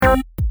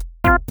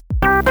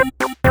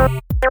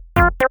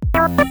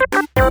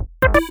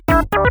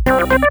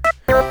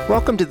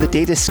to the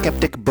Data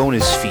Skeptic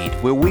bonus feed,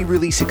 where we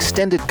release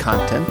extended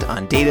content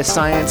on data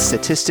science,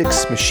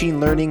 statistics, machine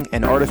learning,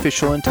 and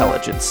artificial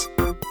intelligence.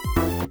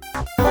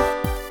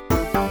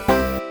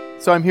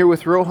 So I'm here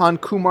with Rohan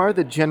Kumar,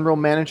 the General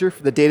Manager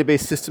for the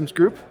Database Systems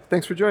Group.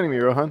 Thanks for joining me,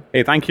 Rohan.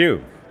 Hey, thank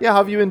you. Yeah, how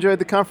have you enjoyed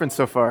the conference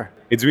so far?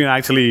 It's been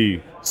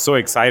actually so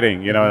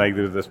exciting.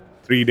 There's this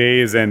 3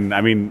 days, and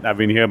I've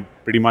been here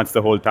pretty much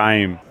the whole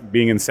time,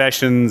 being in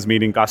sessions,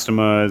 meeting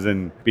customers,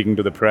 and speaking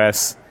to the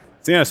press.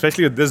 So,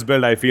 especially with this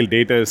build, I feel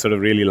data is sort of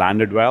really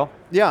landed well.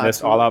 Yeah.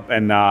 Just all up,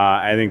 and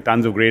I think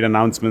tons of great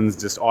announcements,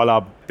 just all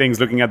up things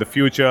looking at the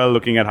future,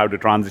 looking at how to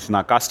transition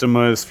our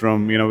customers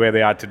from, where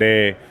they are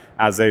today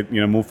as they,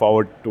 move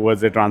forward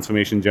towards their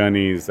transformation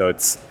journeys. So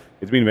it's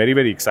been very,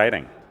 very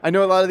exciting. I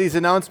know a lot of these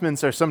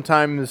announcements are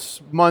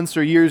sometimes months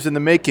or years in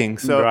the making.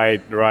 So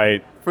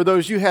Right. For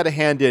those you had a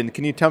hand in,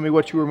 can you tell me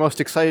what you were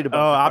most excited about?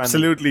 Oh,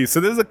 absolutely. So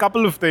there's a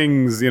couple of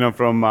things,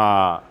 from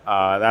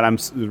that I'm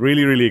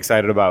really, really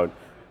excited about.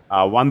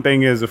 One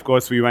thing is, of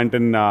course, we went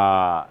and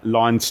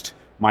launched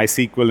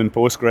MySQL and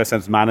Postgres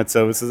as managed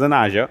services in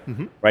Azure.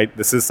 Mm-hmm. Right.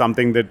 This is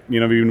something that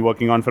we've been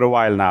working on for a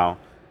while now,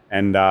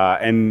 and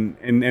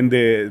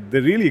the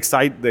really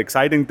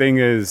exciting thing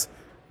is,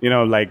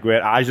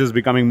 where Azure is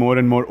becoming more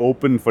and more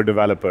open for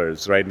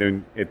developers. Right.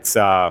 And it's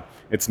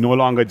no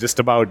longer just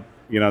about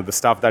the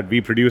stuff that we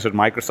produce at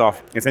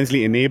Microsoft,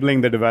 essentially enabling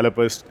the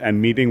developers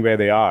and meeting where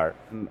they are.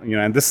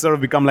 And this sort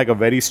of become like a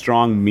very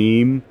strong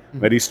meme,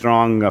 very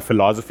strong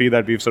philosophy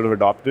that we've sort of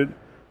adopted.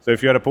 So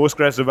if you're a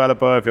Postgres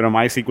developer, if you're a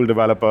MySQL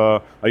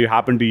developer, or you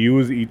happen to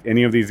use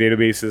any of these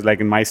databases,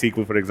 like in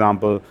MySQL, for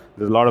example,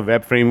 there's a lot of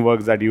web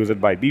frameworks that use it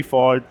by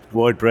default,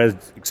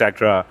 WordPress,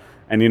 etc.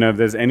 And if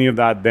there's any of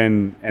that,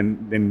 then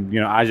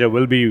Azure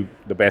will be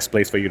the best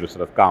place for you to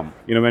sort of come.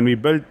 When we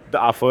built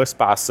our first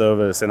PaaS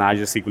service, an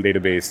Azure SQL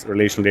database,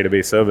 relational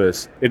database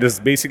service, it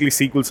is basically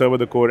SQL Server,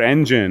 the core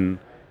engine,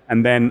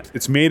 and then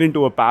it's made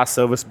into a PaaS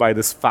service by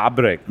this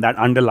fabric that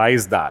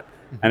underlies that.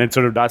 And it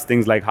sort of does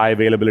things like high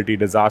availability,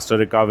 disaster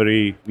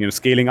recovery,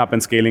 scaling up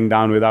and scaling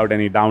down without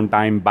any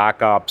downtime,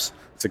 backups,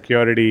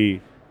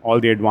 security, all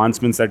the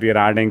advancements that we are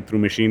adding through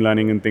machine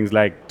learning and things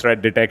like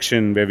threat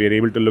detection, where we are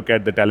able to look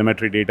at the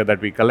telemetry data that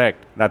we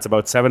collect. That's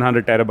about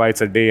 700 terabytes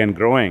a day and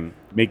growing,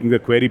 making the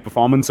query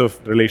performance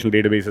of relational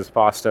databases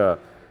faster.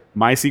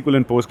 MySQL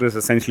and Postgres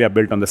essentially are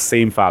built on the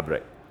same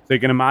fabric. So you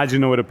can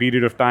imagine over a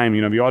period of time,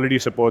 we already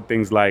support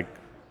things like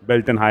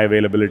built-in high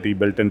availability,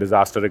 built-in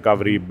disaster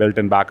recovery,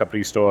 built-in backup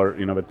restore,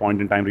 with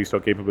point-in-time restore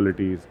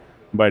capabilities.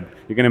 But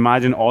you can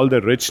imagine all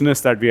the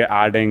richness that we are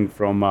adding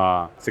from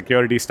a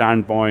security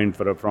standpoint,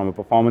 from a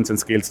performance and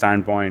scale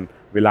standpoint,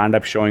 will end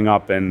up showing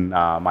up in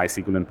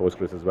MySQL and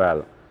Postgres as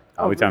well,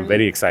 which I'm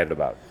very excited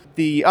about.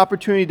 The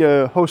opportunity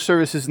to host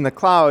services in the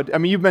cloud,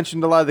 you've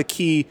mentioned a lot of the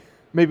key,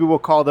 maybe we'll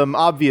call them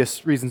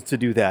obvious reasons to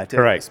do that.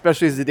 Correct.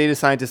 Especially as a data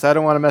scientist, I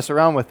don't want to mess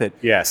around with it.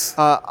 Yes.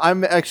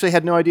 I'm actually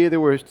had no idea there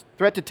were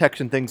threat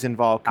detection things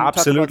involved. Can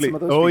Absolutely. You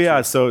talk about some of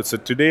those features? So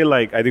today,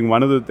 I think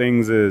one of the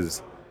things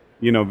is,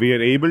 we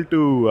are able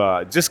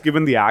to, just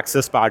given the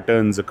access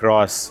patterns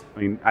across,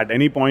 at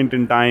any point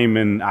in time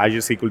in Azure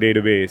SQL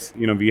database,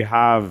 we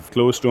have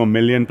close to 1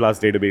 million plus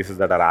databases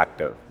that are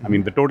active.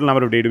 Mm-hmm. The total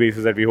number of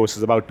databases that we host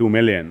is about 2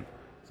 million.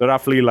 So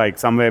roughly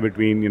somewhere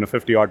between,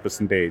 50 odd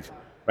percentage.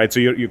 Right, so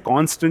you're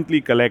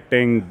constantly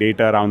collecting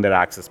data around their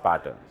access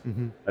patterns.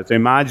 Mm-hmm. So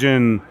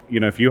imagine,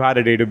 if you had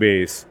a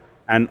database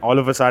and all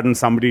of a sudden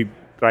somebody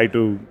tried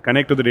to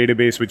connect to the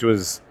database, which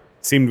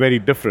seemed very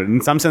different. In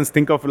some sense,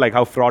 think of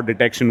how fraud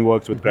detection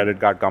works with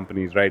credit card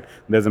companies, right?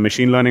 There's a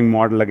machine learning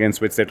model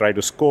against which they try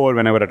to score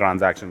whenever a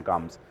transaction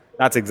comes.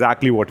 That's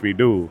exactly what we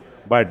do.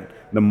 But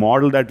the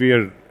model that we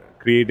are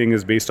creating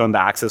is based on the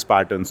access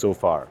pattern so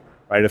far,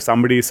 right? If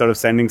somebody is sort of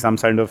sending some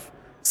kind of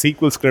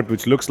SQL script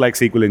which looks like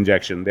SQL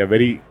injection, there are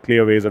very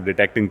clear ways of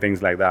detecting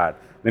things like that,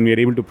 then we are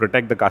able to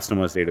protect the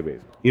customer's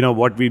database.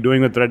 What we're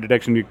doing with threat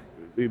detection,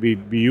 we're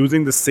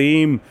using the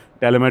same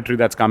telemetry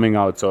that's coming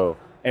out. So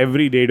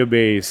every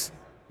database,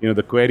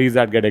 the queries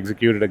that get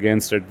executed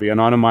against it, we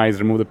anonymize,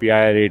 remove the PII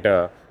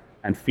data,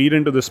 and feed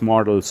into this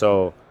model.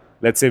 So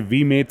let's say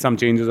we made some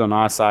changes on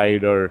our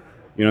side, or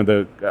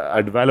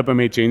a developer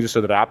made changes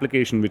to their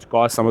application which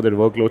caused some of their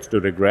workloads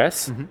to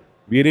regress. Mm-hmm.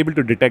 We are able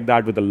to detect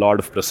that with a lot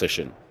of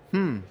precision.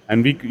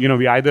 And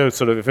we either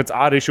sort of, if it's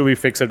our issue, we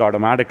fix it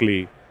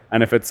automatically.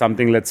 And if it's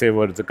something, let's say,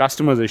 where it's a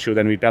customer's issue,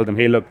 then we tell them,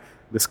 hey, look,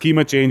 the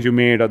schema change you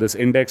made or this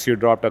index you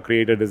dropped or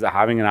created is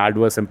having an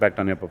adverse impact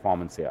on your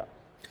performance here,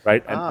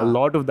 right? And a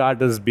lot of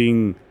that is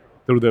being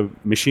through the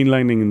machine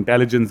learning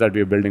intelligence that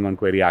we're building on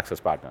query access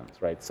patterns,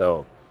 right?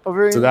 So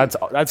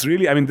that's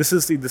really, this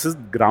is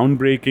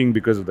groundbreaking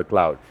because of the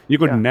cloud. You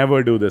could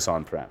never do this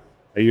on-prem.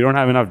 You don't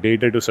have enough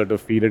data to sort of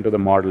feed into the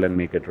model and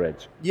make it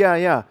rich.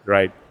 Yeah.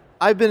 Right.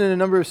 I've been in a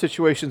number of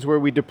situations where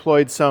we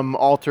deployed some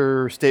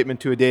alter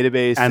statement to a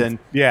database and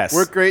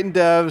worked great in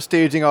dev,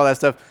 staging, all that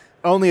stuff,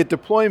 only at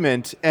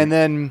deployment. And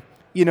then,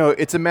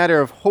 it's a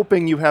matter of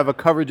hoping you have a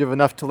coverage of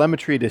enough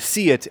telemetry to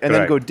see it and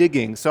then go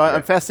digging. So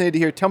I'm fascinated to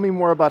hear. Tell me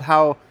more about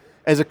how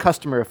as a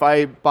customer if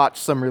I botch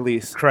some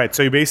release? Correct.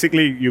 So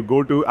you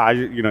go to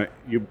Azure,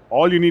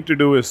 all you need to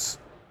do is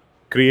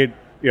create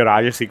your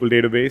Azure SQL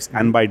database,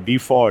 and by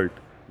default,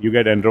 you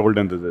get enrolled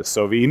into this.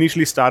 So we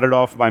initially started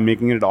off by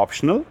making it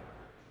optional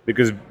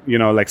because,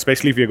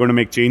 especially if you're going to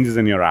make changes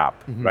in your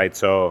app, right?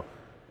 So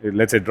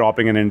let's say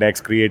dropping an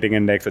index, creating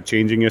index, or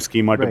changing your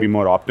schema to be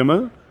more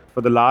optimal.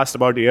 For the last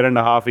about year and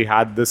a half, we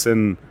had this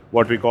in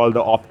what we call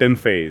the opt-in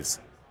phase.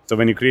 So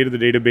when you created the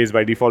database,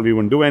 by default, we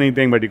wouldn't do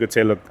anything, but you could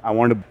say, look, I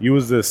want to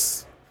use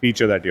this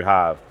feature that you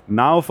have.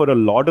 Now, for a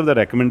lot of the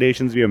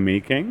recommendations we are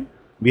making,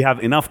 we have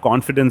enough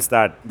confidence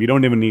that we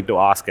don't even need to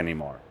ask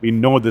anymore. We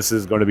know this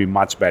is going to be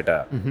much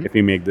better if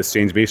we make this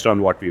change based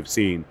on what we've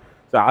seen.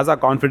 So as our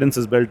confidence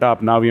is built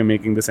up, now we are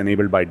making this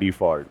enabled by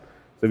default.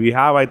 So we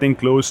have, I think,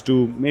 close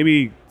to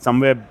maybe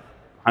somewhere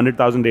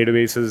 100,000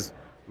 databases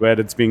where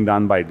it's being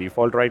done by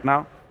default right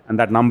now. And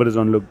that number is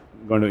only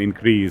going to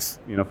increase,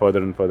 further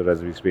and further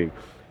as we speak.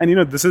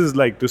 And, this is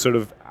like to sort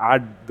of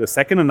add the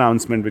second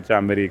announcement, which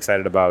I'm very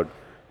excited about,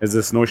 is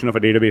this notion of a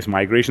database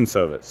migration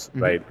service,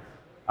 right?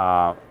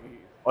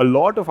 A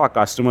lot of our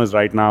customers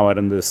right now are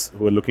in this,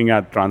 who are looking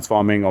at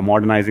transforming or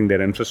modernizing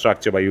their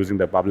infrastructure by using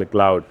the public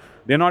cloud.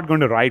 They're not going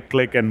to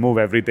right-click and move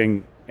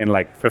everything in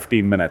like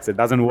 15 minutes. It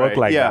doesn't work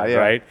that,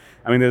 right?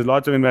 I mean, there's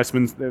lots of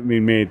investments that we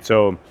made.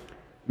 So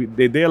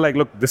they're like,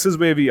 look, this is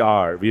where we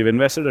are. We've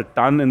invested a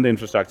ton in the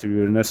infrastructure.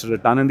 We've invested a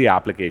ton in the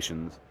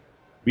applications.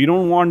 We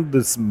don't want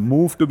this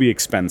move to be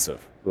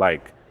expensive.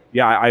 Like,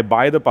 I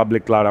buy the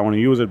public cloud, I want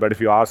to use it, but if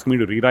you ask me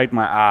to rewrite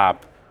my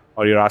app,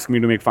 or you're asking me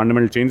to make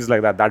fundamental changes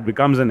like that, that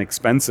becomes an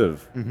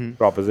expensive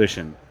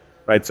proposition,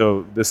 right?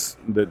 So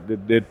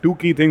the two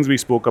key things we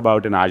spoke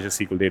about in Azure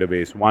SQL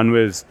Database. One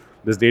was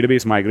this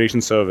database migration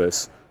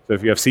service. So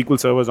if you have SQL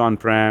servers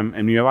on-prem,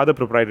 and you have other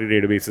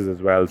proprietary databases as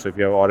well, so if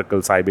you have Oracle,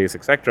 Sybase,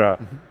 etc.,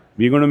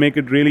 we're going to make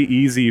it really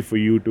easy for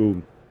you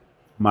to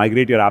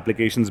migrate your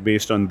applications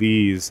based on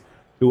these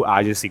to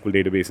Azure SQL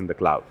Database in the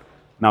cloud.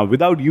 Now,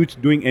 without you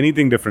doing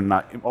anything different,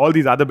 now, all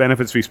these other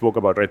benefits we spoke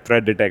about, right?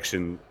 Thread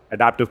detection,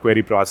 adaptive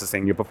query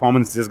processing, your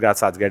performance just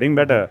starts getting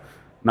better.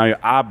 Now your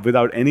app,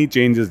 without any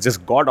changes,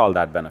 just got all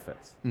that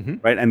benefits,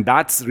 right? And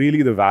that's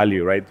really the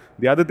value, right?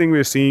 The other thing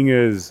we're seeing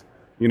is,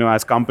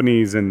 as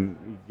companies, and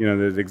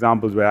there's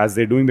examples where as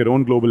they're doing their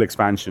own global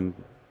expansion,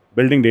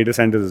 building data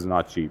centers is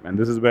not cheap. And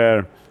this is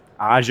where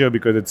Azure,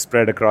 because it's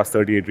spread across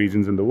 38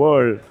 regions in the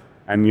world,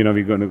 and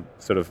we're going to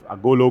sort of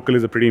go local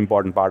is a pretty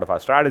important part of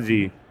our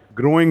strategy.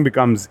 Growing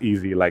becomes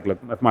easy. Like, look,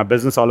 if my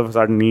business all of a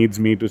sudden needs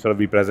me to sort of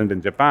be present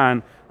in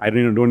Japan, I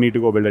don't need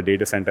to go build a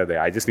data center there.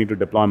 I just need to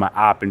deploy my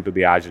app into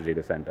the Azure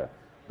data center.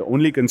 The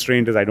only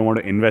constraint is I don't want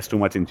to invest too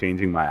much in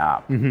changing my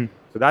app.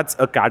 So that's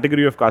a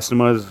category of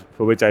customers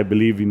for which I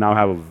believe we now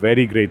have a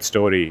very great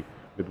story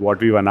with what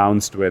we've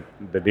announced with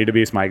the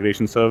database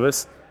migration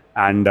service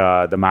and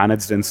the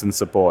managed instance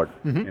support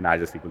in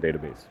Azure SQL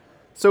Database.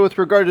 So with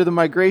regard to the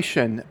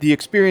migration, the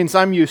experience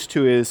I'm used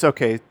to is,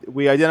 okay,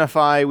 we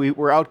identify,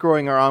 we're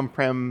outgrowing our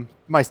on-prem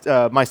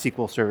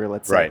MySQL server,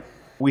 let's say. Right.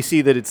 We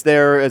see that it's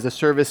there as a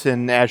service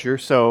in Azure,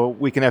 so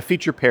we can have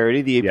feature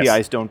parity. The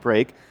APIs don't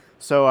break.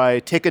 So I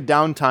take a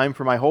downtime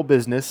for my whole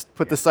business,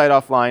 put the site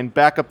offline,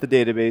 back up the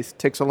database.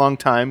 Takes a long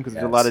time because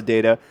there's a lot of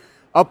data.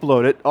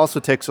 Upload it, also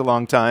takes a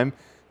long time.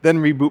 Then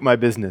reboot my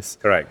business.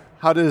 Correct.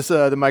 How does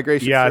the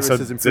migration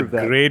services improve that?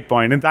 It's a great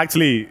point.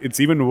 It's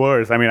even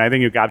worse. I mean, I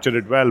think you captured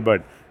it well,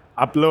 but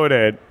upload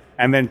it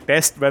and then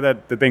test whether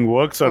the thing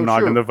works or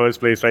not in the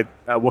first place, right?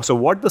 So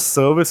what the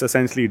service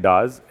essentially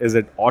does is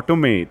it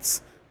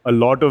automates a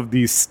lot of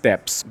these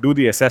steps, do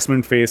the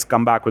assessment phase,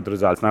 come back with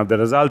results. Now, if the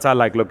results are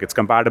like, look, it's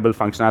compatible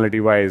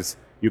functionality-wise,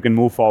 you can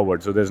move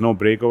forward. So there's no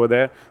break over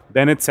there.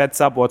 Then it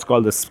sets up what's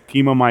called the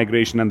schema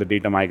migration and the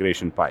data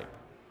migration pipe,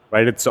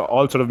 right? It's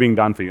all sort of being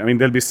done for you. I mean,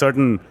 there'll be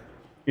certain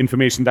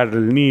information that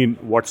it'll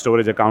need, what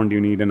storage account you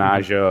need in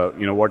Azure,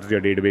 what is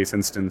your database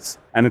instance,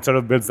 and it sort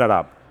of builds that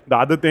up. The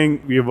other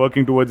thing we are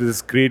working towards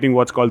is creating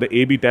what's called the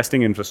A/B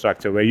testing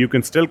infrastructure, where you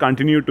can still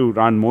continue to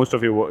run most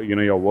of your,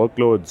 your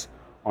workloads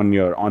on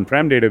your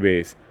on-prem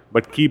database,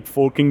 but keep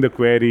forking the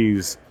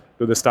queries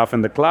to the stuff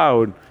in the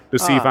cloud to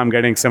see if I'm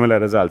getting similar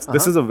results.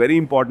 This is a very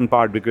important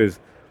part because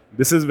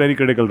this is very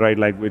critical, right?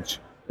 Like, which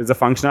is the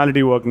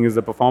functionality working, is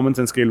the performance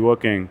and scale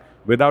working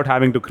without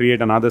having to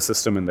create another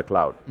system in the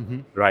cloud,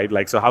 right?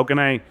 Like, so how can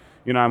I,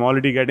 I'm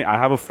already I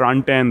have a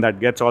front end that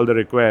gets all the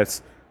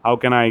requests. How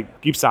can I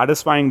keep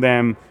satisfying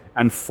them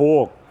and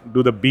fork,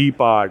 do the B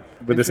part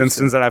with this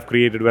instance that I've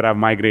created where I've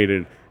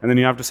migrated? And then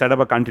you have to set up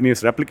a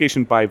continuous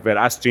replication pipe where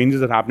as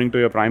changes are happening to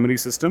your primary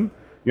system,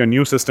 your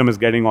new system is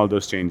getting all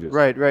those changes.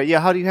 Right.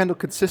 Yeah, how do you handle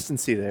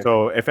consistency there?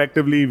 So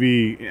effectively,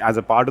 we, as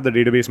a part of the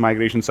database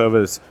migration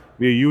service,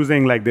 we're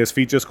using like there's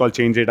features called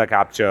change data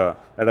capture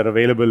that are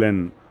available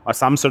in, or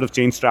some sort of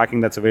change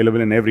tracking that's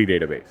available in every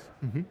database.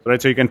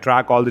 Right, so you can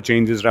track all the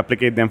changes,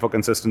 replicate them for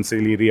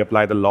consistency,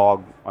 reapply the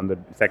log on the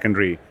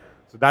secondary.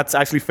 So that's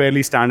actually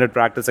fairly standard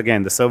practice.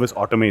 Again, the service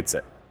automates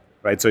it,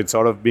 right? So it's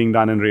sort of being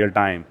done in real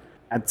time.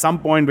 At some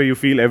point where you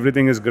feel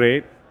everything is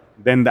great,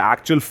 then the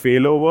actual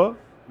failover,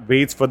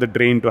 waits for the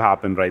drain to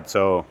happen, right?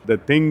 So the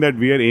thing that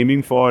we are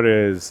aiming for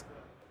is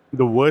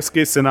the worst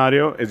case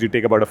scenario is you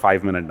take about a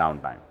 5-minute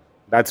downtime.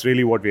 That's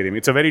really what we're aiming.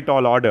 It's a very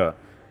tall order.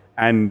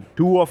 And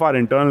 2 of our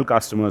internal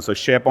customers, so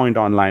SharePoint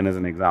Online is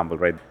an example,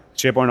 right?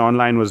 SharePoint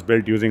Online was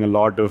built using a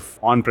lot of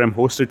on-prem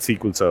hosted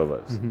SQL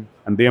servers,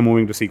 and they are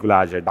moving to SQL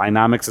Azure.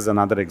 Dynamics is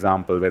another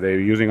example where they're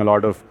using a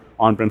lot of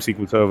on-prem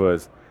SQL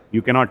servers.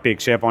 You cannot take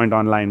SharePoint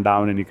Online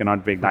down and you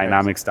cannot take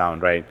Dynamics down,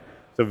 right?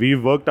 So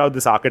we've worked out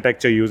this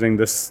architecture using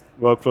this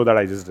workflow that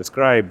I just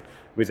described,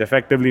 which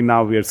effectively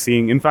now we are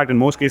seeing, in fact, in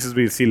most cases,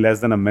 we see less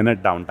than a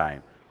minute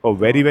downtime. For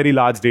very, very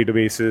large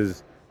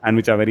databases and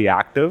which are very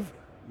active,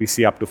 we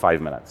see up to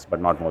 5 minutes,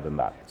 but not more than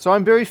that. So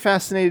I'm very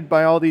fascinated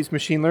by all these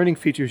machine learning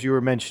features you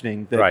were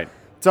mentioning. Right.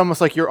 It's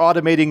almost like you're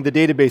automating the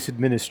database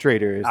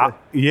administrator.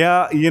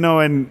 Yeah,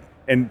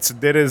 and so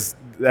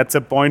that's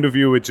a point of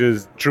view which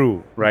is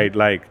true, right?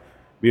 Like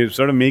we're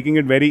sort of making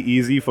it very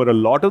easy for a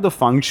lot of the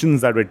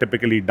functions that were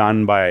typically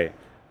done by,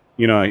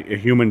 a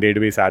human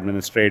database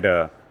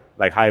administrator,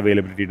 like high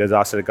availability,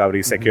 disaster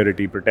recovery,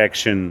 security,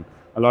 protection,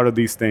 a lot of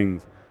these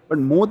things. But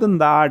more than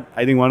that,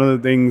 I think one of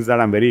the things that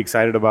I'm very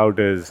excited about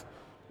is,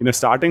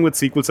 starting with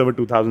SQL Server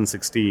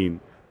 2016,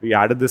 we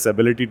added this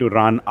ability to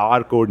run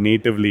our code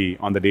natively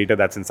on the data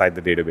that's inside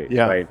the database,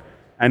 right?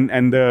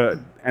 And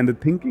the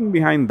thinking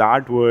behind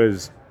that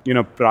was,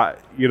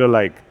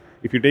 like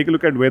if you take a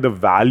look at where the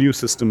value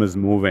system is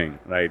moving,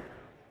 right?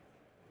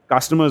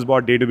 Customers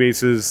bought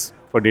databases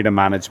for data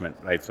management,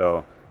 right?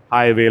 So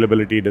high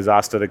availability,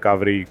 disaster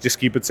recovery, just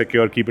keep it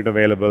secure, keep it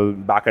available,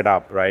 back it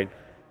up, right?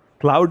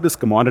 Cloud is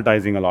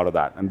commoditizing a lot of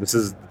that, and this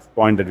is the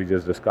point that we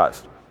just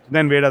discussed.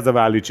 Then where does the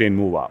value chain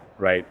move up,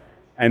 right?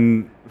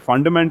 And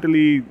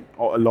fundamentally,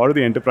 a lot of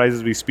the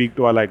enterprises we speak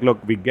to are like, look,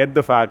 we get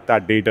the fact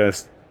that data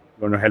is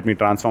going to help me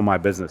transform my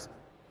business.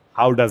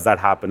 How does that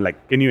happen? Like,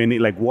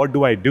 what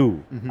do I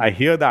do? I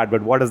hear that,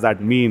 but what does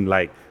that mean?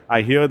 Like,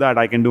 I hear that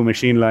I can do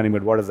machine learning,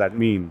 but what does that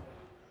mean?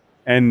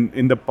 And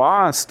in the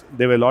past,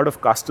 there were a lot of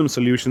custom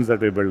solutions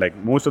that we built. Like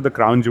most of the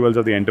crown jewels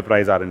of the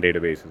enterprise are in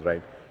databases,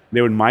 right?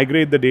 They would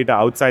migrate the data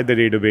outside the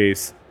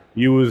database,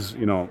 use,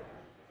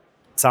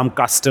 some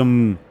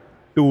custom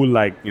tool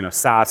like,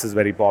 SAS is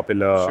very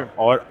popular,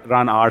 or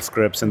run R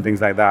scripts and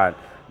things like that.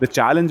 The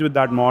challenge with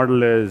that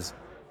model is,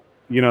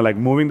 like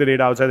moving the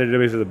data outside the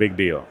database is a big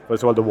deal.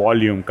 First of all, the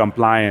volume,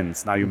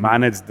 compliance. Now you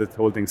manage this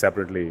whole thing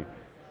separately.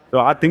 So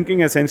our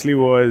thinking essentially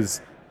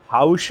was,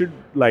 how should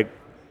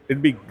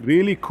it'd be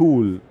really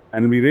cool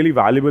and be really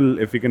valuable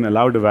if we can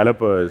allow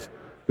developers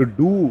to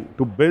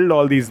build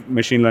all these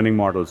machine learning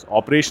models,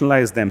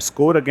 operationalize them,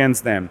 score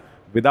against them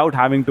without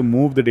having to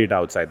move the data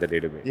outside the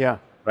database. Yeah.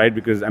 Right?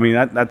 Because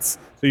that's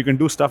so you can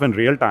do stuff in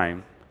real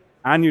time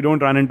and you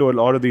don't run into a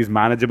lot of these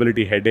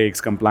manageability headaches,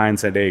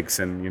 compliance headaches,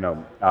 and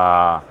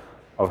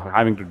of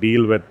having to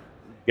deal with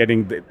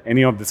getting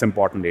any of this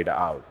important data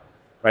out.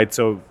 Right,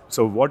 so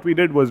what we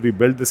did was we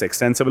built this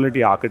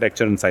extensibility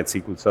architecture inside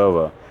SQL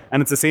Server,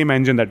 and it's the same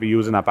engine that we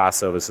use in our PaaS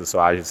services, so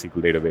Azure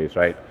SQL Database,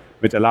 right,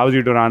 which allows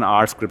you to run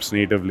R scripts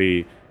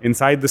natively.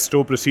 Inside the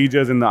store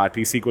procedures in the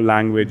T-SQL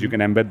language, you can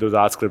embed those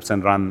R scripts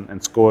and run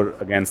and score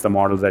against the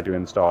models that you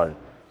installed.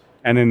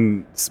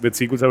 And with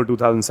SQL Server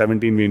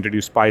 2017, we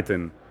introduced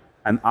Python.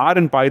 And R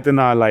and Python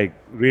are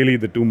really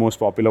the 2 most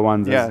popular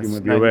ones, as you may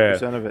be aware.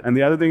 Of it. And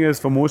the other thing is,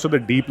 for most of the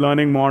deep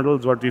learning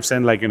models, what we've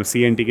sent,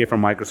 CNTK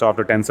from Microsoft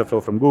or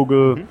TensorFlow from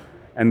Google,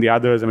 and the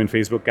others,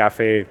 Facebook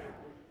Cafe,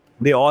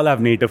 they all have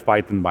native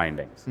Python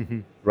bindings,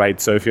 right?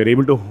 So if you're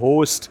able to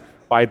host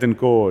Python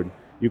code,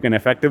 you can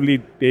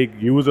effectively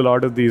use a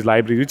lot of these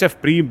libraries, which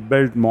have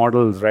pre-built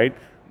models, right?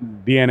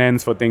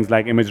 DNNs for things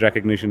like image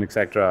recognition,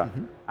 etc.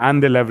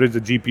 And they leverage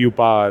the GPU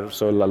power.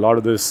 So a lot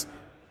of this,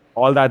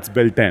 all that's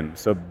built in.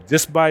 So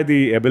just by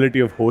the ability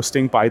of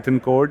hosting Python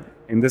code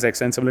in this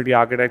extensibility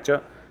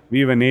architecture,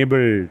 we've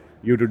enabled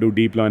you to do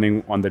deep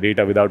learning on the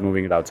data without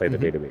moving it outside the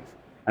database.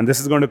 And this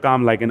is going to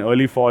come in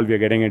early fall. We are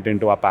getting it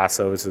into our PaaS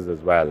services as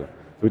well,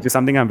 which is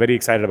something I'm very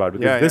excited about.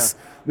 Because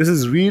this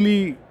is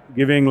really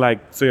giving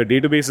so your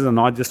databases are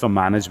not just for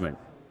management,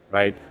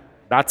 right?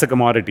 That's a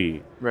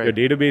commodity. Right. Your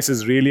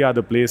databases really are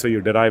the place where you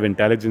derive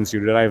intelligence,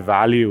 you derive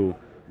value,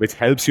 which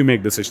helps you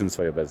make decisions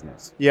for your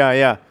business.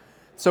 Yeah.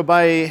 So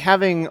by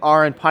having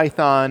R and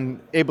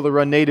Python able to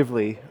run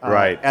natively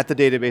at the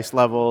database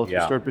level,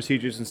 stored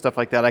procedures and stuff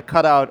like that, I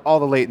cut out all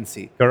the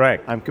latency.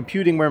 Correct. I'm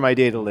computing where my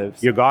data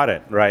lives. You got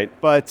it, right.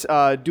 But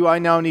do I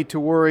now need to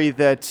worry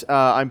that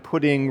I'm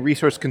putting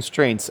resource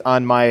constraints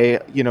on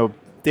my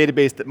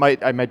database that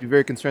I might be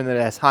very concerned that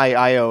it has high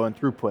I/O and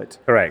throughput?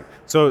 Correct.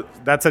 So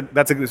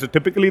so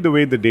typically the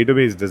way the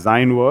database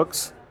design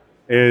works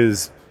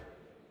is,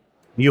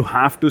 you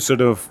have to sort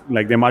of,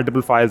 there are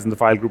multiple files in the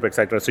file group,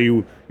 etc. So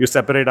you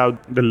separate out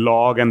the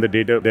log and the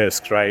data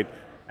disks, right?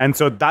 And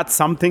so that's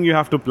something you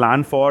have to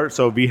plan for.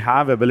 So we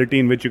have ability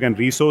in which you can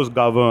resource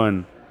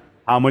govern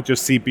how much of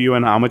CPU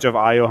and how much of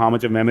I/O, how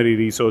much of memory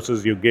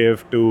resources you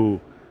give to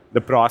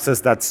the process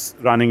that's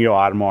running your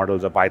R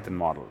models or Python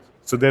models.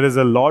 So there is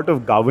a lot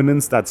of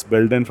governance that's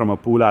built in from a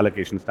pool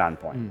allocation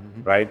standpoint,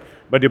 right?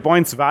 But your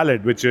point's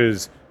valid, which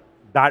is,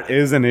 that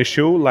is an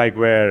issue, like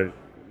where,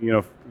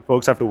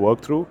 folks have to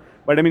work through.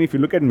 But I mean, if you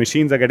look at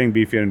machines are getting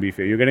beefier and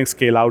beefier, you're getting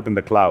scale out in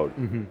the cloud,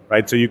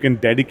 right? So you can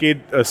dedicate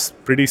a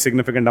pretty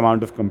significant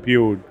amount of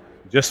compute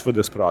just for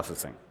this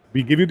processing.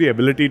 We give you the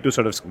ability to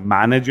sort of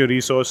manage your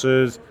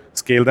resources,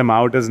 scale them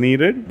out as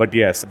needed. But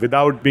yes,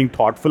 without being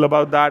thoughtful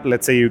about that,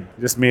 let's say you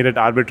just made it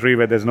arbitrary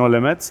where there's no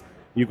limits,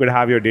 you could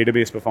have your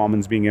database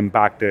performance being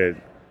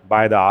impacted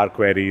by the R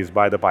queries,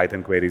 by the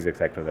Python queries,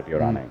 etc. that you're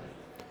running.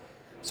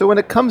 So when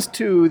it comes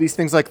to these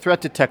things like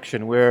threat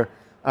detection, where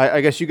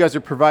I guess you guys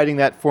are providing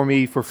that for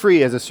me for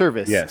free as a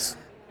service. Yes.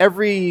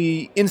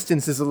 Every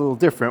instance is a little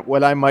different.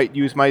 What I might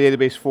use my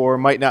database for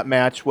might not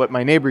match what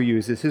my neighbor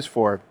uses his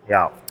for.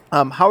 Yeah.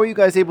 How are you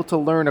guys able to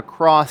learn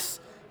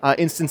across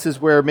instances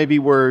where maybe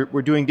we're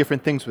doing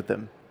different things with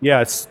them?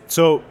 Yes.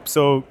 So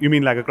you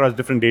mean like across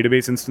different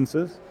database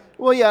instances?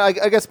 Well, yeah,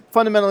 I guess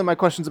fundamentally my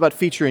question is about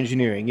feature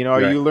engineering.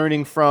 Are you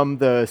learning from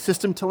the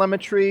system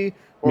telemetry,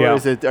 or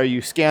are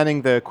you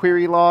scanning the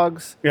query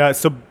logs? Yeah,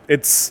 so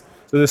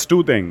there's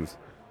two things.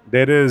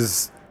 There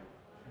is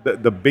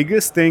the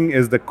biggest thing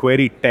is the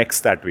query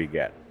text that we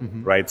get,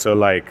 right? So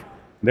like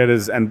there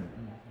is, and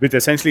which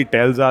essentially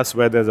tells us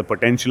where there's a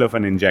potential of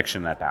an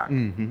injection attack.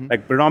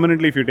 Like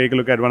predominantly, if you take a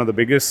look at one of the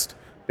biggest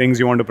things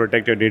you want to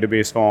protect your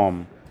database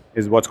from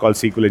is what's called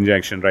SQL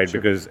injection, right?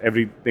 Sure. Because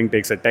everything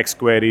takes a text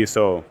query,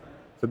 so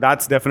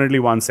that's definitely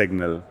one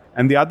signal.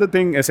 And the other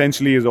thing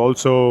essentially is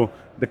also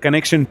the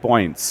connection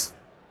points.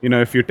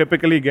 If you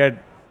typically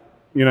get,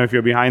 if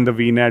you're behind the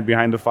VNet,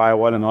 behind the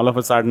firewall, and all of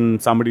a sudden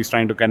somebody's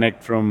trying to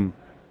connect from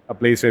a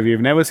place where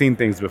we've never seen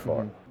things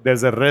before,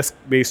 there's a risk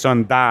based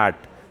on that,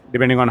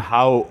 depending on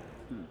how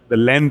the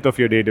length of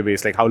your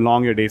database, like how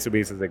long your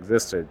database has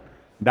existed,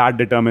 that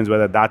determines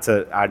whether that's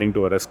adding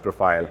to a risk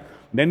profile.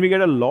 Then we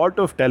get a lot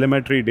of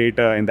telemetry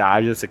data in the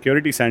Azure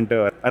Security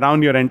Center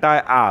around your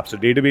entire app. So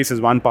database is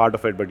one part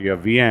of it, but you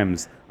have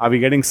VMs. Are we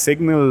getting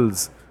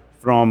signals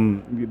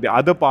from the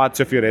other parts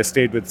of your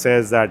estate which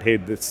says that, hey,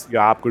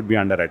 your app could be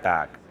under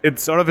attack? It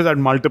sort of is at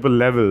multiple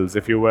levels,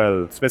 if you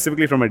will.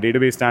 Specifically from a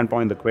database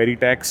standpoint, the query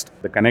text,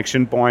 the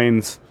connection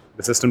points,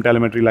 the system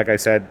telemetry, like I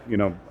said,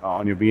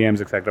 on your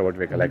VMs, etc., what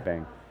we're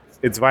collecting.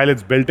 While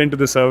it's built into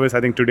the service,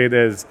 I think today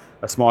there's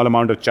a small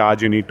amount of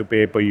charge you need to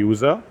pay per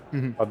user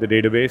of the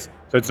database.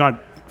 So it's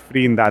not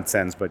free in that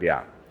sense, but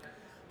yeah.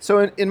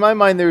 So in my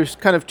mind, there's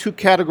kind of two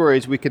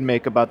categories we can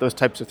make about those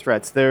types of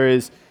threats. There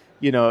is,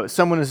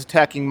 someone is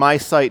attacking my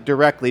site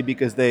directly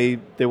because they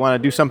want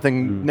to do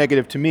something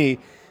negative to me.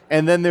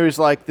 And then there's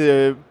like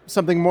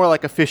something more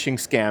like a phishing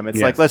scam.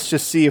 It's like, let's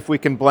just see if we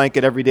can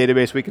blanket every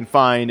database we can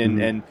find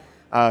and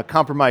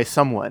compromise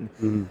someone.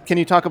 Can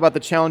you talk about the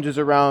challenges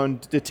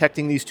around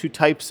detecting these two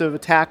types of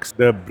attacks?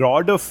 The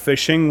broader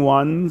phishing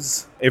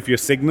ones, if your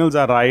signals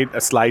are right, are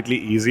slightly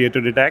easier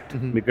to detect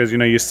because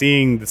you're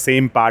seeing the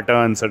same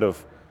pattern sort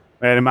of.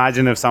 Where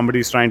imagine if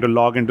somebody's trying to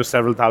log into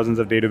several thousands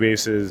of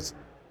databases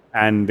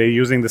and they're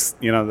using this,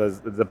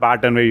 the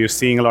pattern where you're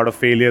seeing a lot of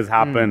failures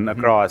happen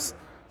across.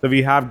 So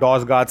we have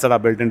DOS guards that are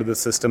built into the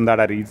system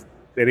that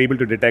they're able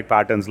to detect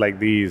patterns like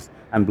these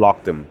and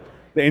block them.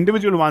 The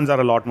individual ones are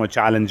a lot more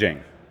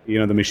challenging.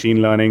 The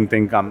machine learning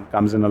thing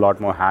comes in a lot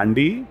more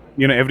handy.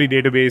 Every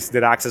database,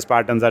 their access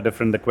patterns are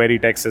different. The query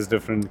text is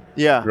different.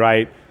 Yeah.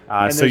 Right?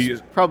 And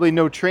there's probably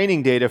no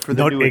training data for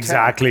the new attack.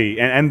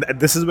 Exactly. And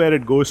this is where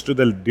it goes to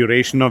the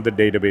duration of the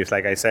database,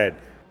 like I said.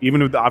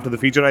 Even after the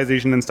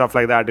featureization and stuff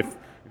like that, if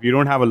you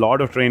don't have a lot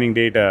of training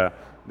data,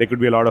 there could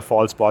be a lot of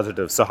false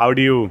positives. So how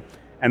do you...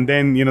 And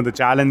then, the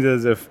challenge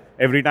is if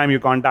every time you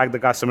contact the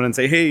customer and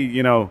say, hey,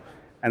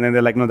 and then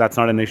they're like, no, that's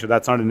not an issue,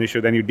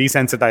 then you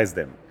desensitize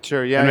them.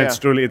 Sure, yeah.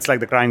 It's like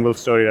the crying wolf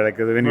story. Like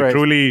when you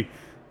truly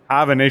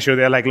have an issue,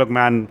 they're like, look,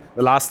 man,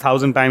 the last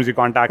 1,000 times you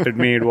contacted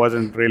me, it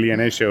wasn't really an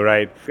issue,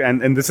 right?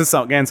 And this is,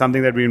 again,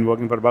 something that we've been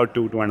working for about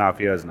 2.5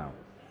 years now.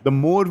 The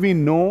more we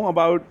know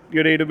about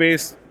your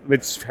database,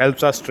 which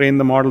helps us train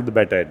the model, the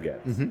better it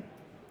gets.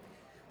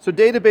 So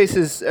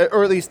databases,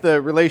 or at least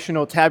the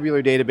relational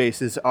tabular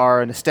databases,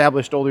 are an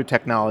established older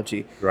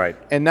technology. Right.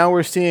 And now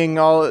we're seeing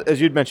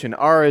as you'd mentioned,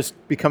 R is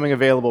becoming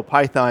available,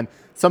 Python,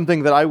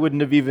 something that I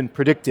wouldn't have even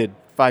predicted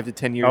 5 to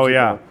 10 years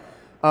ago.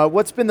 Yeah.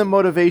 What's been the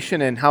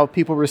motivation and how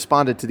people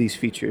responded to these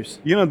features?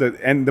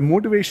 The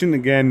motivation,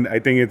 again, I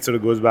think it sort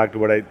of goes back to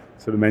what I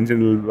sort of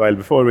mentioned a little while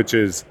before, which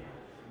is,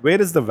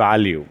 where is the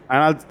value?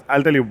 And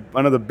I'll tell you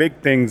one of the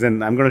big things,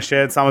 and I'm going to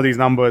share some of these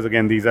numbers.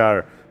 Again, these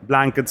are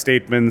blanket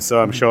statements,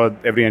 so I'm sure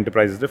every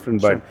enterprise is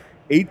different, but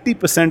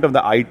 80% of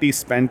the IT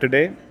spent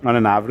today, on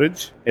an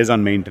average, is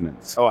on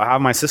maintenance. So I have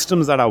my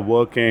systems that are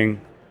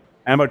working,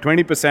 and about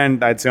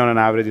 20%, I'd say on an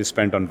average, is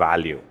spent on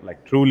value,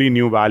 like truly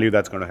new value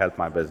that's going to help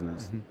my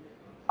business.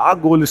 Our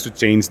goal is to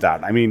change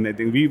that. I mean, I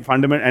think we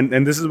fundamentally,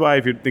 and this is why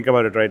if you think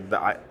about it, right,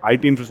 the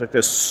IT infrastructure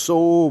is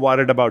so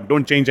worried about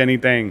don't change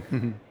anything,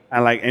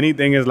 and like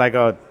anything is like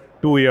a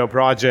 2-year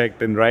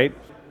project, and right,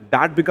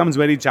 that becomes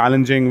very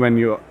challenging when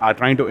you are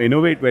trying to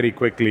innovate very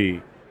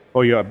quickly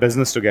for your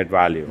business to get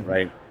value,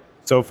 right?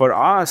 So for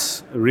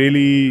us,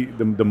 really,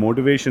 the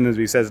motivation is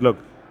we says, look,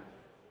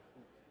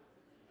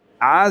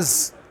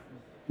 as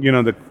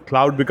the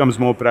cloud becomes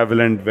more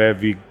prevalent, where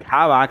we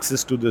have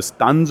access to this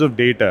tons of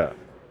data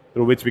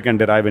through which we can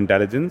derive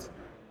intelligence,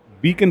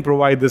 we can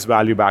provide this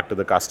value back to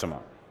the customer,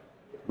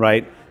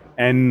 right?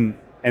 And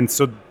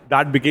so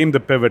that became the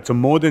pivot. So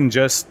more than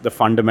just the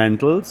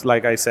fundamentals,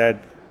 like I said,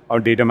 or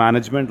data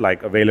management,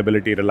 like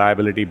availability,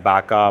 reliability,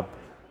 backup,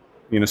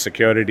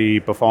 security,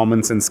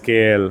 performance and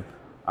scale.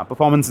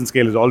 Performance and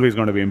scale is always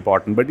going to be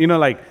important, but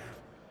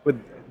with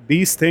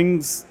these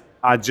things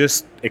are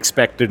just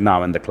expected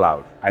now in the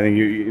cloud. I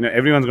think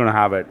everyone's going to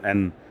have it,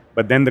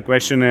 but then the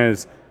question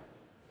is,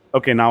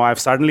 okay, now I've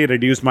suddenly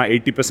reduced my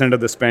 80% of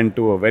the spend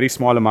to a very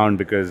small amount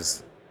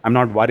because I'm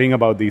not worrying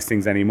about these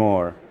things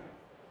anymore.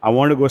 I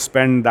want to go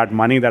spend that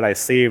money that I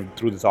saved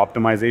through this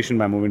optimization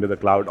by moving to the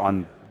cloud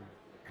on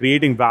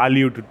creating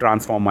value to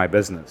transform my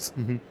business.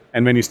 Mm-hmm.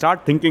 And when you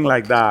start thinking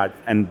like that,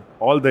 and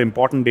all the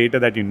important data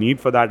that you need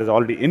for that is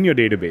already in your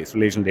database,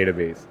 relational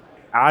database,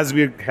 as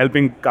we're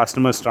helping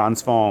customers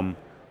transform,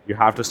 you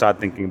have to start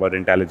thinking about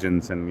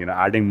intelligence and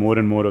adding more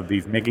and more of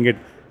these, making it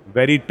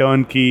very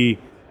turnkey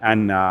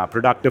and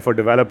productive for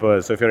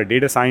developers. So if you're a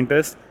data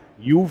scientist,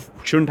 you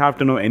shouldn't have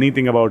to know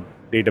anything about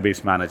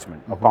database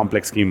management or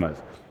complex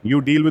schemas. You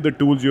deal with the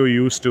tools you're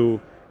used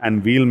to,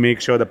 and we'll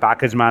make sure the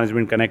package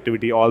management,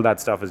 connectivity, all that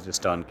stuff is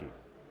just turnkey.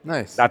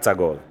 Nice. That's our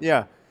goal.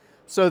 Yeah.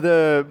 So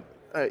the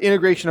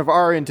integration of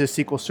R into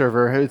SQL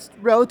Server is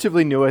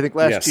relatively new, I think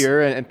last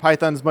year, and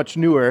Python's much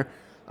newer.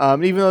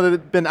 Even though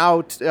they've been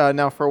out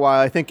now for a while,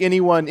 I think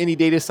any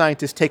data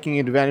scientist taking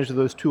advantage of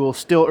those tools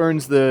still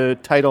earns the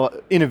title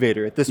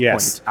innovator at this point.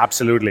 Yes,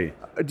 absolutely.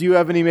 Do you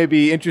have any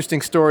maybe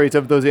interesting stories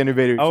of those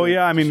innovators? Oh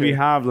yeah, I mean, we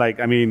have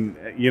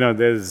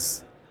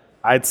there's,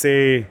 I'd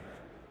say,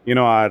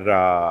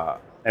 our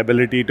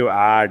ability to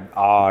add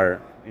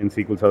R in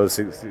SQL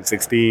Server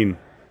 16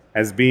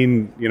 has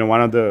been,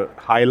 one of the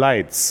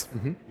highlights,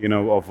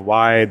 of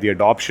why the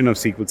adoption of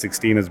SQL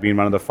 16 has been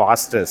one of the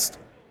fastest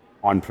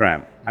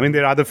on-prem. I mean,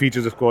 there are other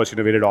features, of course,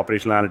 we did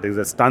operational analytics.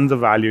 There's tons of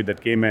value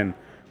that came in.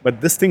 But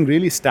this thing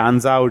really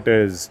stands out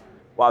as,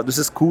 wow, this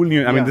is cool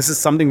new. I mean, this is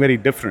something very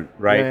different,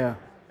 right? Yeah.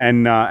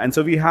 And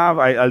so we have,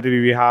 I'll tell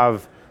you, we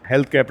have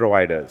healthcare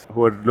providers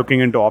who are looking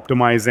into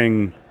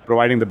optimizing,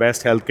 providing the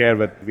best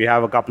healthcare. We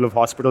have a couple of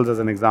hospitals, as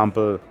an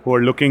example, who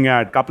are looking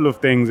at a couple of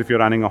things if you're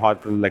running a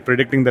hospital, like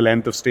predicting the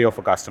length of stay of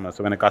a customer.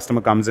 So when a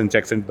customer comes and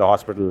checks into the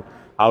hospital,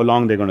 how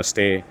long they're going to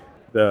stay.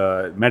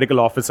 The medical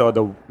officer,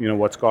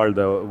 what's called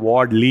the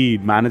ward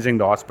lead managing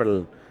the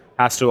hospital,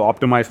 has to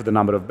optimize for the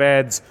number of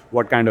beds,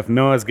 what kind of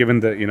nurse,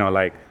 given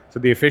the, so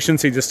the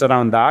efficiency just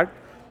around that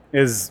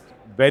is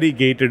very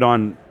gated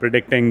on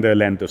predicting the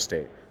length of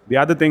stay. The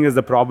other thing is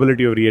the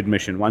probability of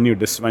readmission. When you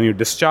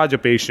discharge a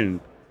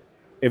patient,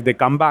 if they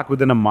come back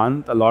within a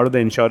month, a lot of the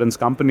insurance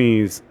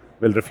companies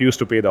will refuse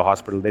to pay the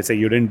hospital. They say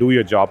you didn't do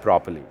your job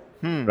properly,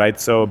 right?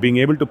 So being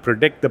able to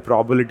predict the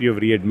probability of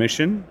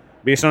readmission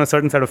based on a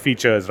certain set of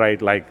features,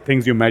 right? Like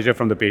things you measure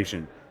from the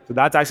patient. So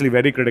that's actually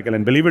very critical.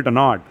 And believe it or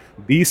not,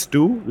 these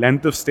two,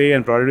 length of stay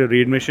and probability of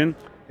readmission,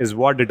 is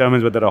what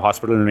determines whether a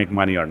hospital will make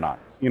money or not.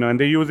 And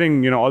they're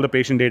using, all the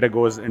patient data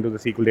goes into the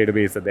SQL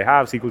database that they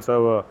have, SQL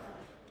Server.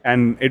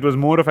 And it was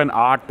more of an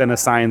art than a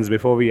science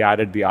before we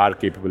added the R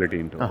capability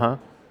into it.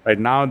 Right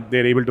now,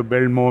 they're able to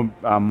build more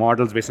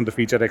models based on the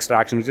feature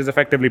extraction, which is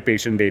effectively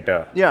patient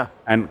data. Yeah.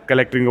 And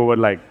collecting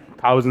over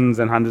thousands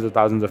and hundreds of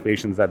thousands of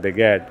patients that they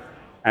get.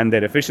 And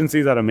their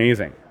efficiencies are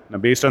amazing. Now,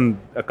 based on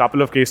a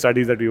couple of case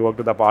studies that we worked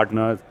with our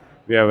partners,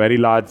 we have a very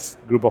large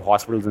group of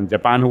hospitals in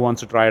Japan who wants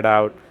to try it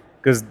out.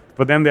 Because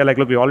for them, they're like,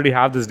 look, we already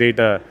have this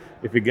data.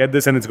 If we get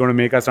this and it's going to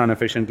make us run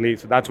efficiently.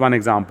 So that's one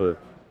example.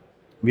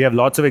 We have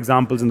lots of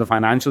examples in the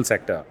financial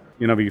sector.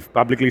 We've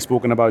publicly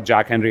spoken about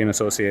Jack Henry &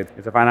 Associates.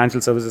 It's a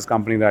financial services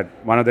company that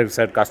one of their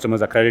said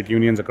customers are credit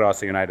unions across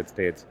the United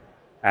States.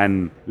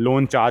 And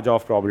loan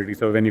charge-off probability.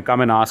 So when you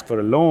come and ask for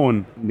a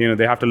loan,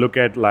 they have to look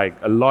at do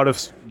a lot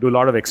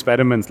of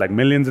experiments, like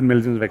millions and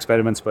millions of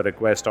experiments per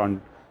request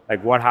on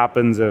what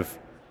happens if,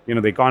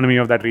 the economy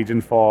of that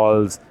region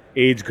falls,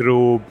 age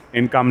group,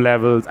 income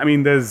levels. I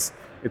mean, it's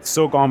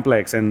so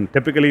complex, and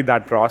typically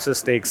that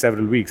process takes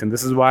several weeks. And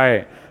this is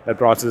why that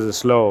process is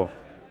slow.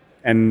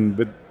 And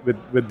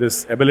with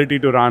this ability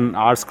to run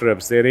R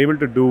scripts, they're able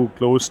to do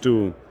close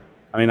to,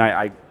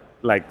 I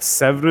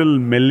several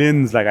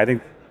millions, I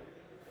think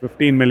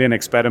 15 million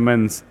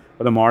experiments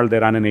for the model they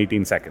run in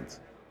 18 seconds.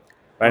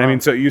 Right? Wow.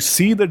 So you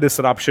see the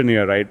disruption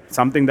here, right?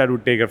 Something that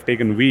would have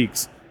taken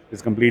weeks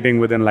is completing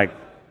within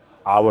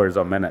hours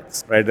or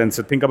minutes, right? And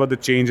so think about the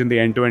change in the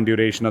end-to-end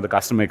duration of the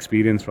customer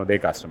experience for their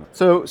customer.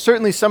 So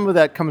certainly some of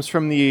that comes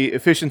from the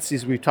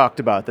efficiencies we've talked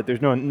about, that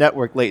there's no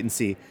network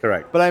latency.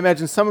 Correct. But I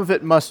imagine some of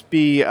it must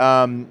be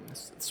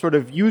sort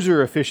of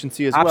user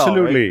efficiency as well.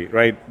 Absolutely,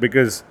 right?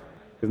 Because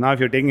now if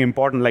you're taking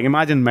important,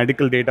 imagine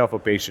medical data of a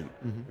patient.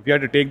 Mm-hmm. If you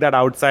had to take that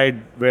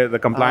outside where the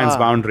compliance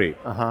boundary,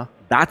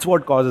 that's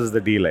what causes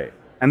the delay.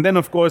 And then,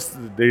 of course,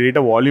 the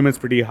data volume is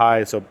pretty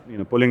high, so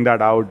pulling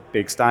that out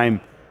takes time.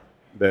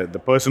 The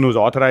person who's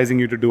authorizing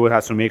you to do it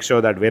has to make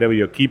sure that wherever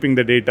you're keeping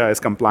the data is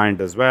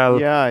compliant as well.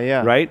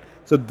 Yeah. Right?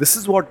 So this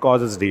is what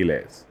causes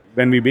delays.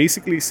 when we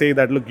basically say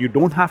that, look, you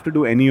don't have to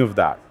do any of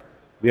that.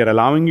 We are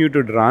allowing you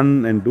to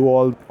run and do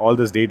all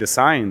this data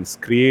science,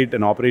 create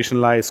and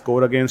operationalize,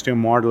 score against your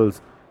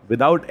models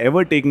without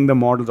ever taking the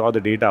models or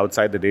the data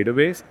outside the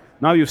database.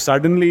 Now you've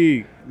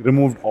suddenly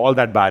removed all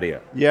that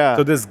barrier. Yeah.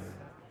 So this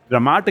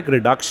dramatic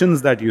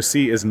reductions that you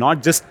see is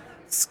not just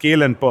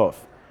scale and perf.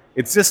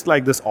 It's just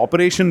like this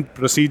operation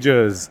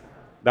procedures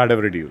that have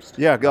reduced.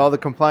 Yeah, all the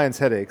compliance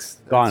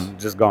headaches.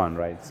 Just gone,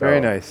 right? So very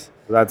nice.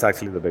 That's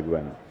actually the big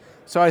win.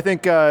 So I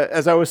think,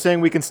 as I was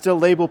saying, we can still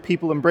label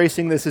people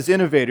embracing this as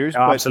innovators.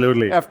 But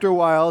absolutely. After a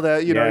while,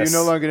 that you're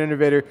no longer an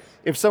innovator.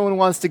 If someone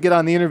wants to get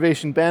on the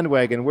innovation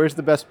bandwagon, where's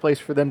the best place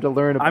for them to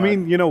learn about? I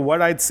mean,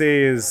 what I'd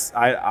say is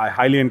I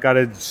highly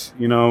encourage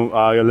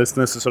your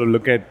listeners to sort of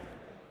look at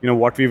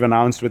what we've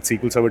announced with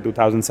SQL Server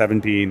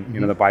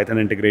 2017. The Python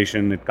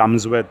integration. It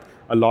comes with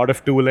a lot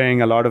of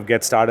tooling, a lot of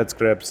get started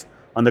scripts.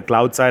 On the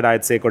cloud side,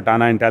 I'd say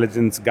Cortana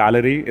Intelligence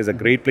Gallery is a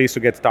great place to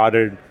get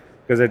started,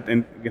 because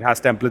it has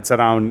templates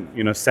around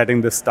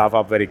setting this stuff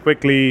up very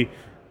quickly,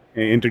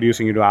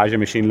 introducing you to Azure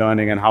Machine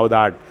Learning and how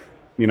that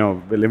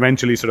will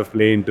eventually sort of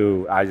play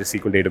into Azure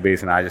SQL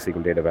Database and Azure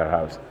SQL Data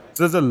Warehouse.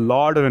 So there's a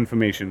lot of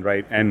information,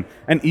 right? And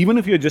even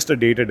if you're just a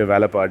data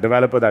developer,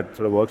 that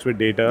sort of works with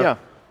data,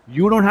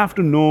 you don't have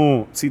to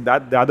know. See,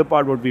 that the other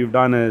part what we've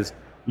done is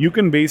you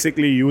can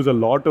basically use a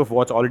lot of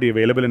what's already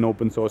available in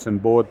open source in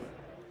both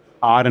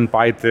R and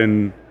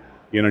Python,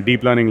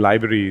 deep learning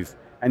libraries,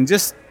 and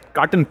just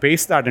cut and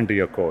paste that into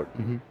your code.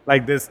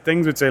 Like there's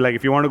things which say, like,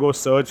 if you want to go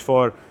search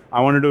for, I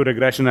want to do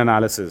regression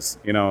analysis,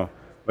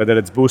 whether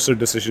it's boosted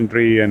decision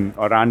tree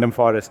or random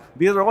forest,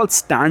 these are all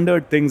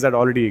standard things that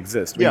already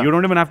exist. Yeah. You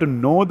don't even have to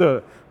know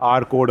the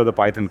R code or the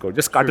Python code.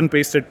 Just cut and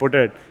paste it, put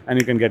it, and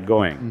you can get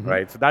going,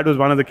 right? So that was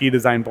one of the key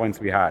design points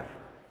we had.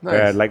 Nice.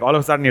 Where, like, all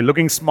of a sudden you're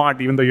looking smart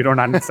even though you don't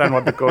understand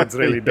what the code's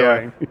really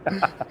doing.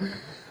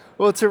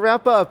 Well, to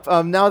wrap up,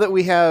 now that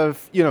we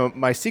have,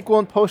 MySQL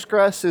and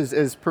Postgres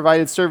as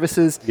provided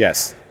services,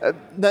 yes,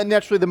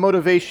 naturally the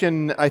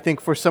motivation, I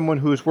think, for someone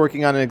who's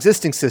working on an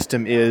existing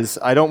system is,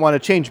 I don't want to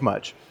change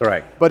much.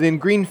 Correct. But in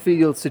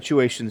greenfield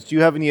situations, do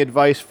you have any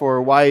advice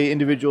for why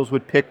individuals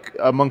would pick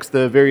amongst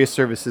the various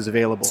services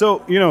available?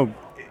 So,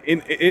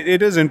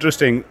 it is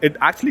interesting. It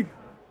actually,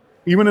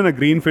 even in a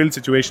greenfield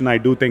situation, I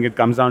do think it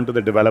comes down to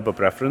the developer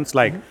preference.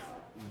 Like,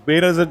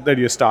 where is it that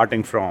you're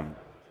starting from?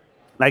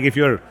 Like, if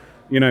you're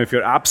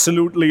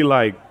absolutely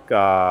like,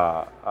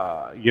 I'm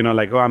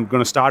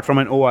going to start from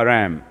an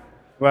ORM.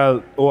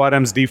 Well,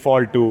 ORMs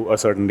default to a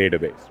certain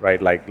database,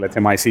 right? Like, let's say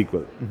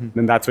MySQL.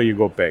 Then that's where you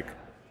go pick.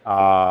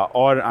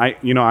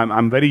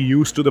 I'm very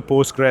used to the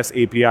Postgres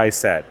API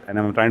set, and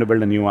I'm trying to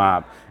build a new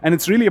app. And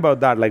it's really about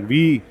that. Like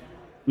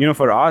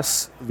for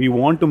us, we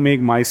want to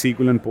make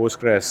MySQL and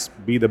Postgres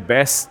be the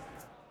best.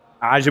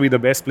 Azure be the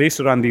best place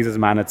to run these as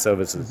managed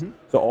services.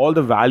 So all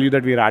the value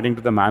that we're adding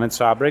to the managed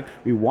fabric,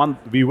 we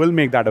will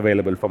make that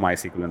available for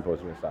MySQL and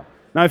Postgres stuff.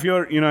 Now, if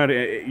you're you're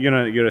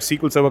a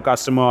SQL Server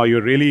customer, or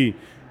you're really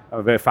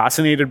very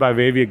fascinated by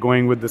where we're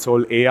going with this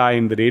whole AI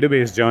in the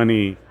database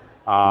journey,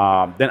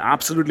 then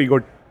absolutely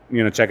go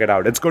check it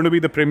out. It's going to be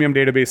the premium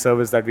database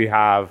service that we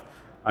have.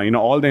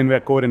 All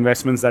the core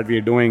investments that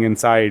we're doing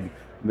inside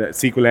the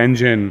SQL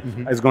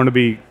engine is going to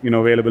be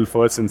available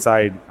first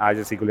inside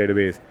Azure SQL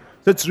Database.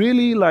 So it's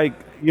really like,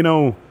 if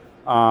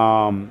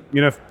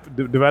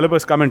the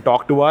developers come and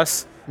talk to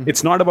us,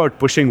 it's not about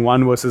pushing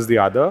one versus the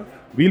other.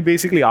 We'll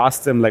basically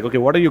ask them, like, okay,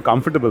 what are you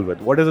comfortable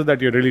with? What is it that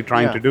you're really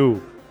trying to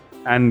do?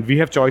 And we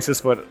have choices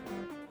for,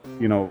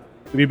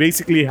 we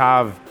basically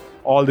have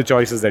all the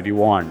choices that you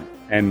want.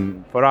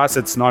 And for us,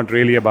 it's not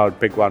really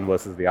about pick one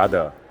versus the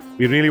other.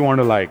 We really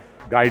want to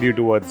guide you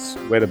towards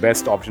where the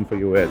best option for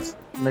you is.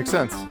 Makes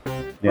sense.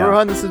 Yeah.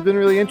 Rohan, this has been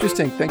really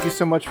interesting. Thank you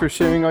so much for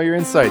sharing all your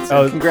insights.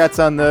 And congrats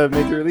on the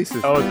major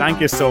releases. Oh, thank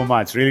you so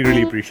much. Really,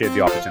 really appreciate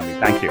the opportunity.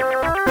 Thank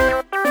you.